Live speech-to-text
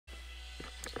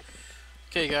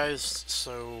Okay guys,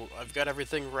 so I've got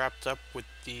everything wrapped up with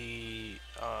the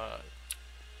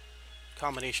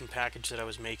combination package that I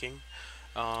was making,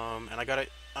 and I got it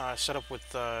set up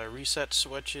with reset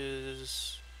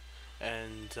switches,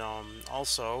 and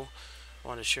also I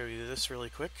want to show you this really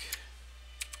quick.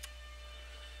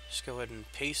 Just go ahead and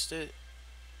paste it.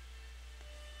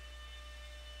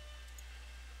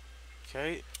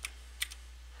 Okay,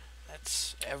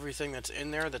 that's everything that's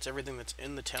in there. That's everything that's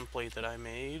in the template that I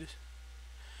made.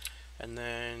 And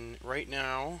then right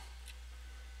now,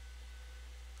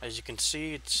 as you can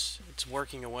see, it's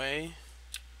working away.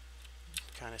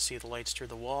 Kind of see the lights through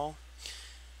the wall.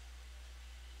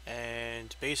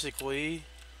 And basically,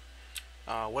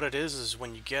 what it is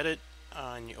when you get it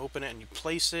and you open it and you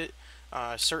place it,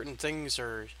 certain things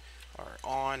are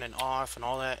on and off and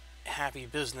all that happy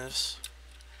business.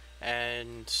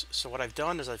 And so what I've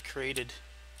done is I've created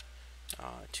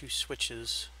two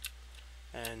switches,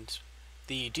 and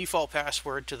the default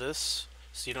password to this,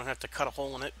 so you don't have to cut a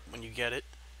hole in it when you get it,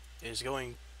 is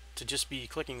going to just be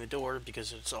clicking the door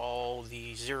because it's all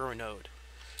the 0 node.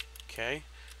 Okay,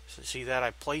 so see that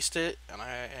I placed it,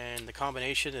 and the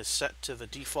combination is set to the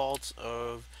default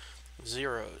of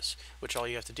zeros, which all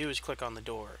you have to do is click on the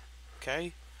door.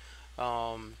 Okay,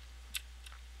 um,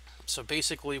 so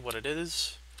basically what it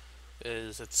is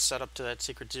it's set up to that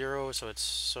secret 0, so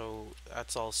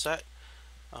that's all set.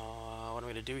 What I'm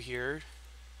going to do here,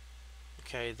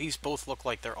 okay, these both look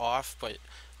like they're off, but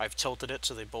I've tilted it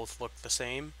so they both look the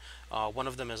same. One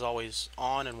of them is always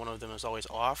on and one of them is always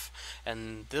off,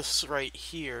 and this right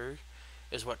here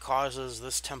is what causes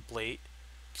this template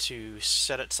to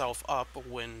set itself up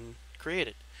when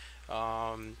created.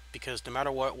 Because no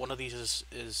matter what, one of these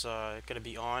is going to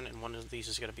be on and one of these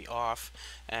is going to be off,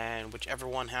 and whichever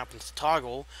one happens to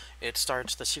toggle, it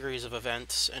starts the series of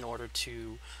events in order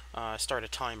to start a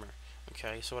timer.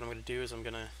 Okay, so what I'm going to do is I'm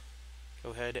going to go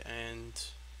ahead and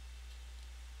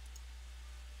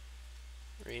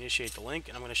reinitiate the link,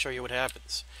 and I'm going to show you what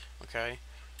happens. Okay,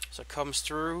 so it comes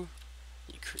through,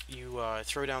 you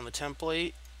throw down the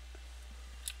template.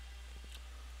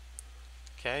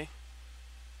 Okay,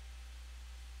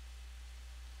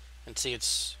 and see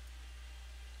it's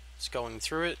going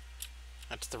through it.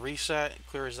 That's the reset. It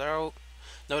clears out.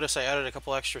 Notice I added a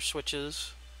couple extra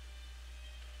switches.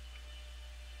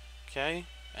 Okay,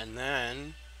 and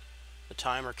then the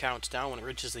timer counts down. When it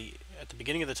reaches at the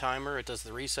beginning of the timer, it does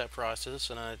the reset process,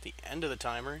 and at the end of the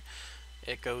timer,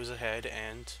 it goes ahead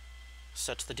and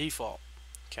sets the default.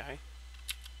 Okay,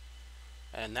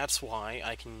 and that's why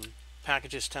I can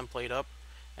package this template up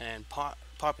and pop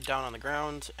it down on the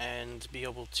ground and be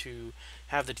able to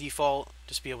have the default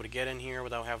just be able to get in here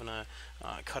without having to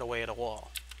cut away at a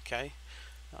wall. Okay,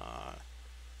 uh,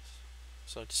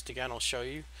 so just again I'll show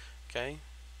you. Okay,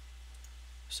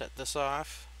 set this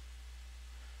off,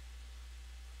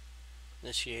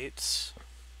 initiates,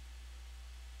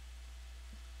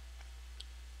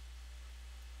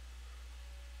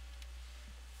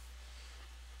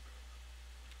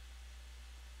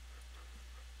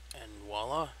 and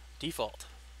voila, default.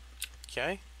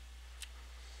 Okay,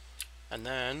 and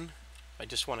then I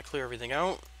just want to clear everything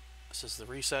out. This is the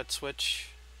reset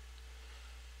switch.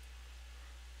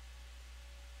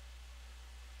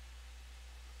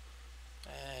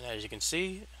 And as you can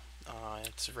see,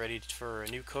 it's ready for a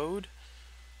new code.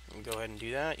 And go ahead and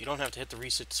do that. You don't have to hit the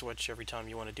reset switch every time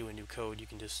you want to do a new code. You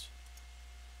can just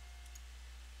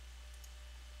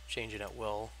change it at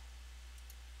will.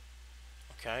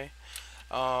 Okay,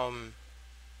 and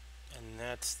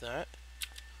that's that.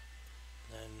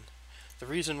 And the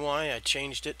reason why I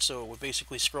changed it so it would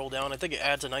basically scroll down, I think it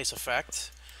adds a nice effect.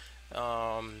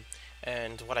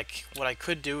 And what I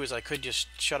could do is I could just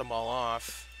shut them all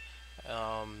off.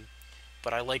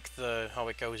 But I like how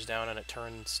it goes down and it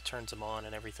turns them on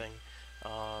and everything.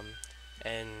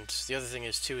 And the other thing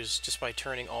is too is just by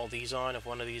turning all these on, if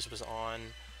one of these was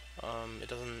on, it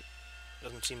doesn't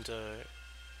seem to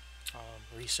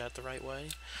reset the right way.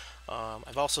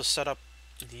 I've also set up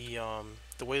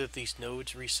the way that these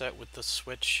nodes reset with the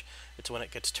switch. It's when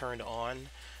it gets turned on,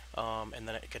 and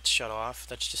then it gets shut off.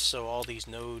 That's just so all these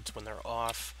nodes, when they're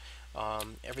off,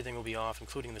 everything will be off,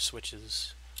 including the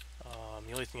switches.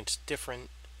 The only thing that's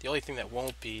different, the only thing that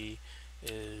won't be,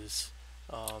 is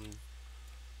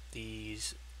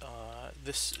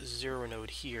this 0 node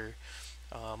here.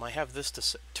 I have this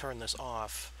to turn this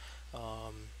off.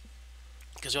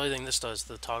 Because the only thing this does,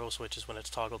 the toggle switch, is when it's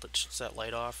toggled, it shuts that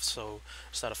light off, so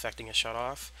it's not affecting a shut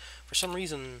off. For some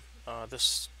reason,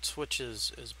 this switch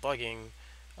is bugging.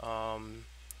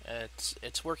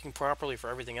 It's working properly for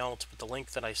everything else, but the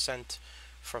link that I sent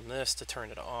from this to turn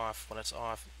it off when it's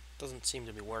off doesn't seem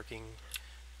to be working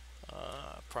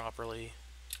properly.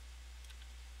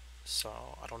 So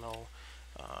I don't know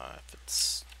if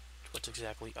it's what's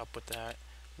exactly up with that.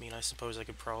 I mean, I suppose I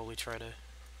could probably try to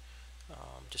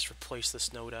just replace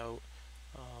this node out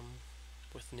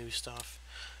with new stuff.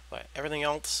 But everything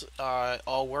else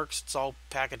all works. It's all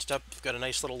packaged up. You've got a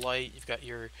nice little light. You've got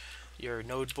your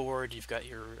node board. You've got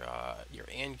your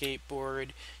AND gate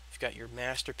board. You've got your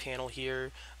master panel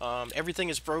here. Everything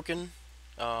is broken.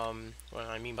 What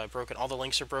I mean by broken, all the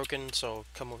links are broken. So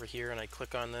come over here and I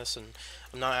click on this, and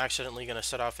I'm not accidentally going to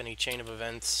set off any chain of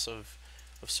events of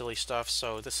silly stuff.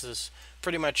 So this is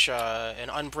pretty much an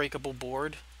unbreakable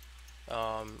board.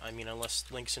 I mean, unless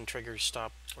links and triggers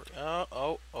stop.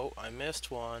 Oh, I missed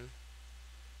one.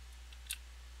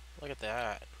 Look at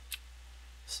that.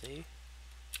 See?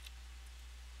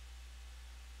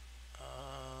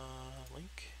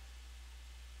 Link.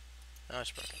 No,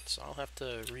 it's broken. So I'll have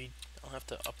to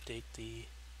update the.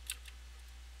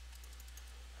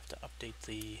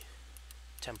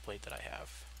 Template that I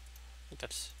have. I think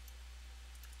that's.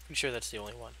 Pretty sure that's the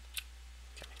only one.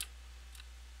 Okay.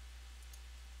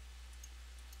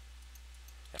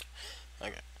 Yep.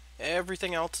 Okay.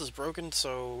 Everything else is broken,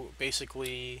 so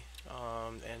basically,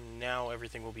 and now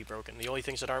everything will be broken. The only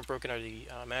things that aren't broken are the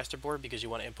master board, because you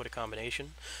want to input a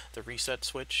combination, the reset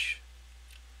switch,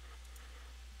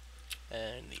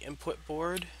 and the input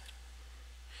board.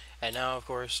 And now, of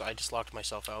course, I just locked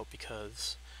myself out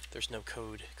because there's no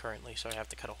code currently, so I have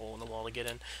to cut a hole in the wall to get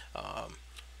in.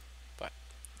 But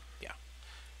yeah,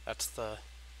 that's the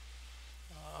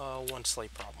one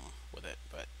slight problem with it.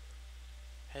 But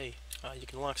hey, you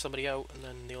can lock somebody out, and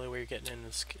then the only way you're getting in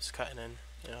is cutting in.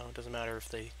 You know, it doesn't matter if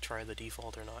they try the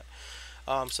default or not.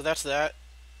 So that's that.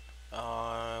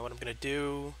 What I'm gonna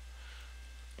do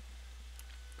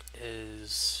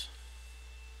is,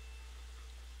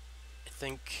 I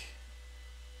think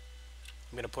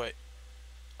I'm gonna put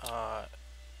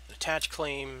attach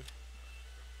claim.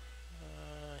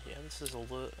 Yeah, this is a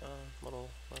little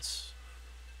less.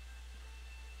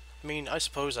 I mean, I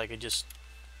suppose I could just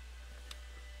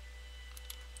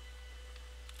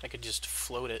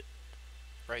float it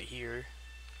right here,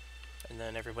 and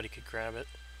then everybody could grab it.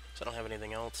 So I don't have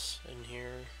anything else in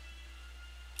here.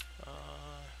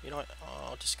 You know what?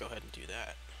 I'll just go ahead and do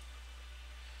that.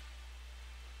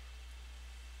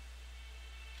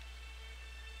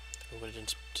 It would have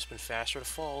just been faster to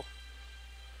fall.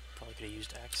 Probably could have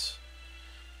used X.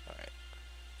 Alright.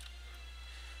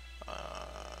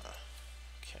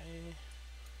 Okay.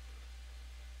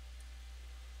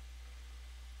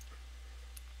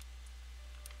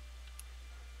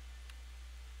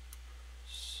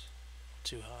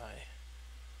 Too high.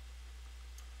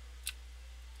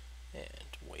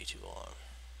 And way too long.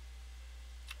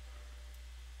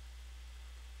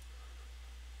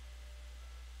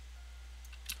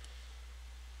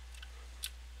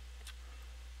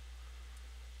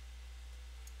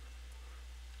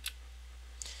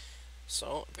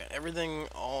 So, I've got everything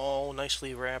all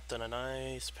nicely wrapped in a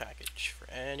nice package for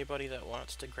anybody that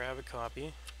wants to grab a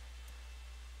copy.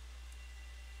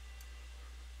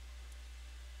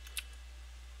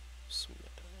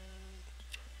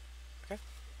 Okay.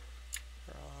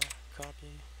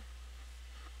 Copy.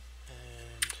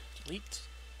 And delete.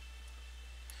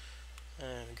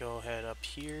 And go ahead up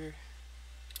here.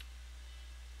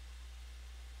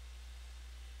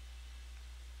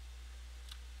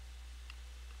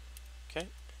 Okay.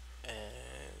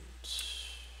 And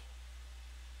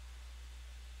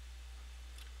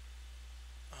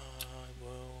I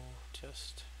will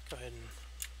just go ahead and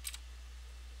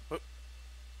whoop.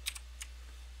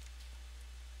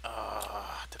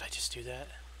 Did I just do that?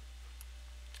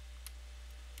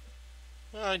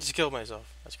 Oh, I just killed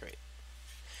myself. That's great.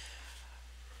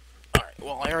 Alright,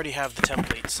 well, I already have the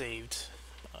template saved,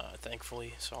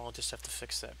 thankfully, so I'll just have to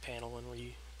fix that panel and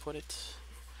re-put it.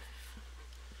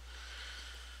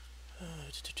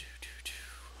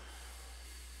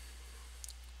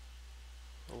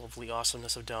 The lovely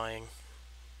awesomeness of dying.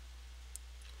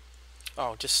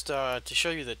 Oh, just to show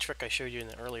you the trick I showed you in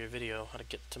the earlier video, how to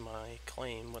get to my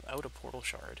claim without a portal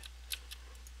shard.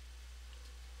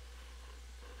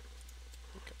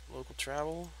 Okay, local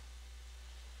travel,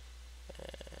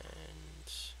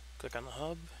 and click on the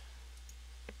hub.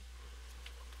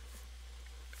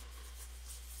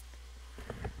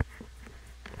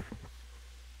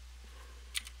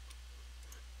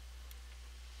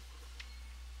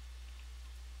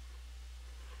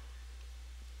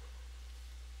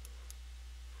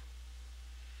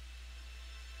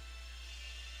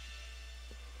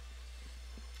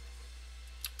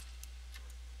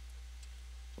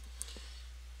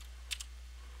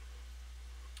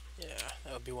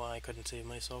 that'd be why I couldn't save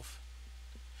myself.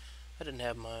 I didn't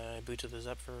have my Boots of the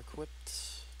Zephyr equipped.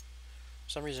 For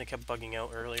some reason it kept bugging out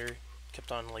earlier.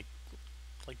 Kept on like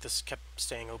this kept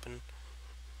staying open.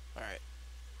 Alright.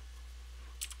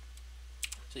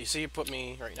 So you see it put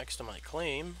me right next to my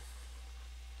claim.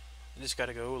 I just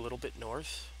gotta go a little bit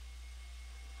north.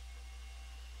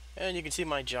 And you can see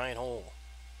my giant hole.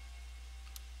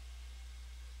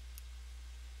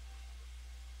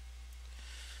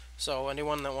 So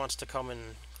anyone that wants to come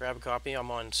and grab a copy, I'm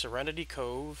on Serenity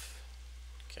Cove.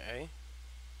 Okay.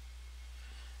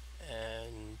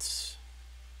 And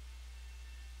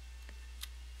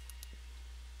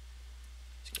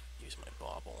use my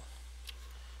bauble.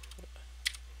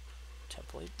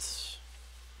 Templates.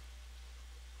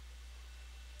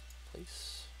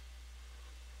 Place.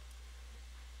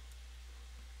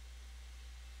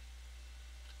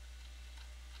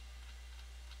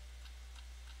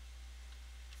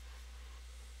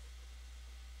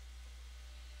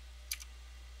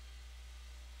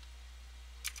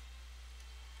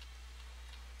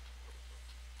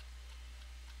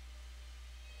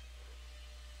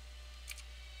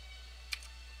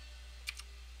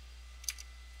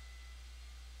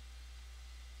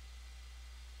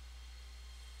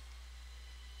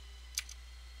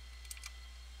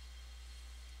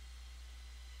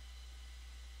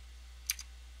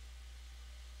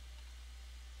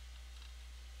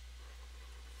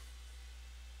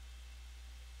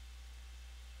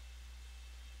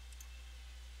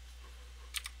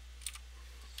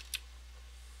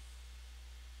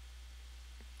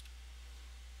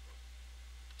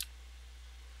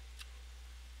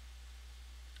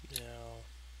 Now,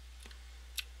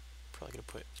 probably gonna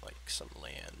put like some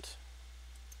land.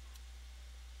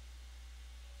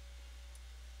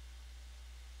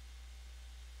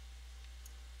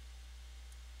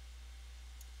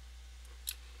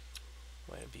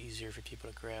 Might be easier for people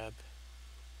to grab.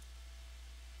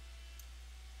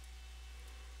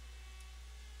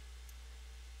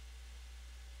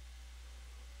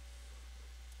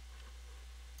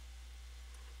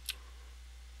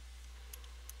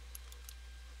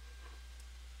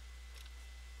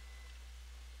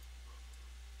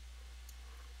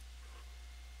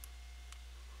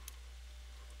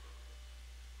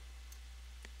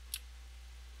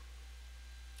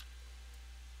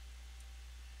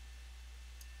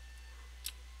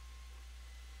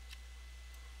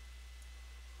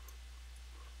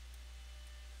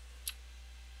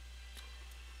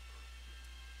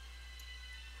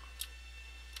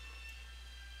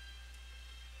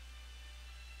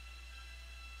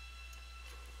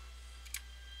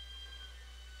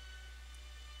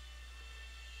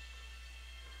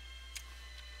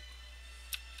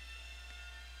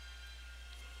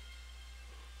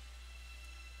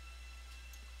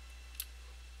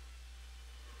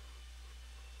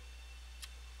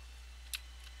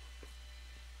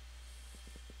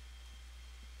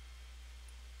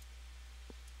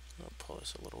 I'll pull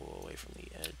this a little away from the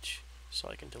edge so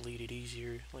I can delete it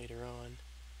easier later on.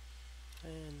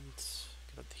 And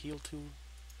get out the heal tool.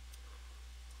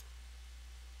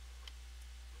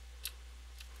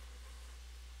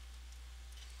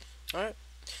 Alright,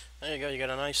 there you go. You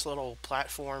got a nice little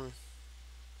platform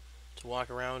to walk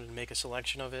around and make a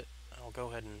selection of it. I'll go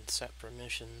ahead and set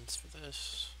permissions for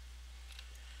this.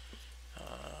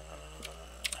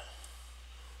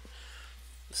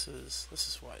 This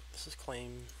is what? This is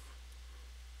claim.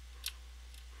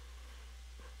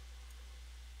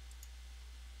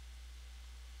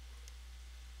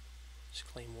 Just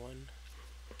claim 1.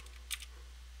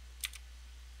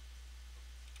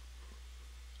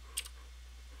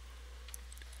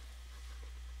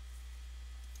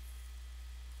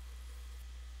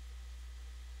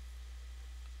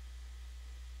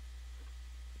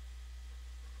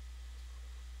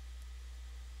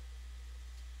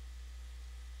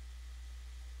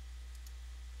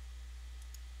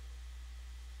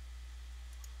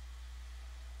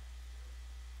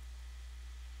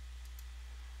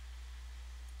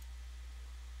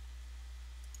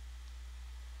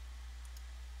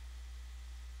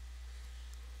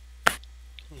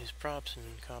 Use props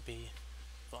and copy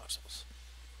voxels.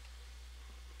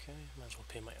 Okay, might as well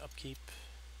pay my upkeep.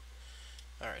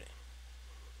 Alrighty.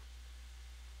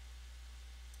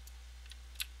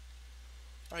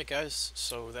 Alright guys,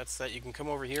 so that's that. You can come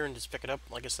over here and just pick it up.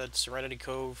 Like I said, Serenity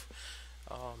Cove.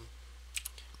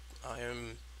 I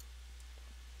am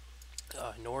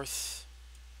north,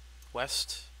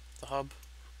 west, the hub.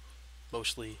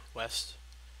 Mostly west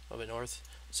of it north.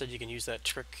 Said you can use that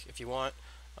trick if you want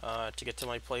to get to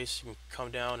my place. You can come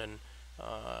down and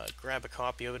grab a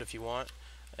copy of it if you want.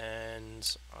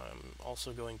 And I'm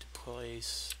also going to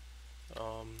place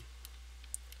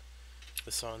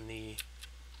this on the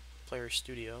Player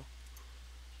Studio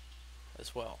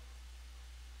as well.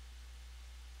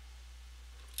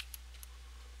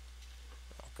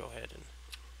 I'll go ahead and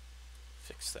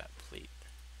fix that plate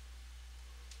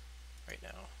right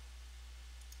now.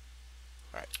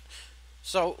 Alright,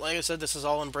 so like I said, this is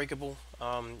all unbreakable.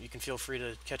 You can feel free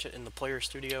to catch it in the Player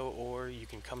Studio, or you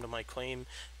can come to my claim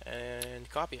and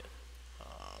copy it.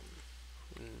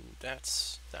 And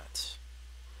that's that.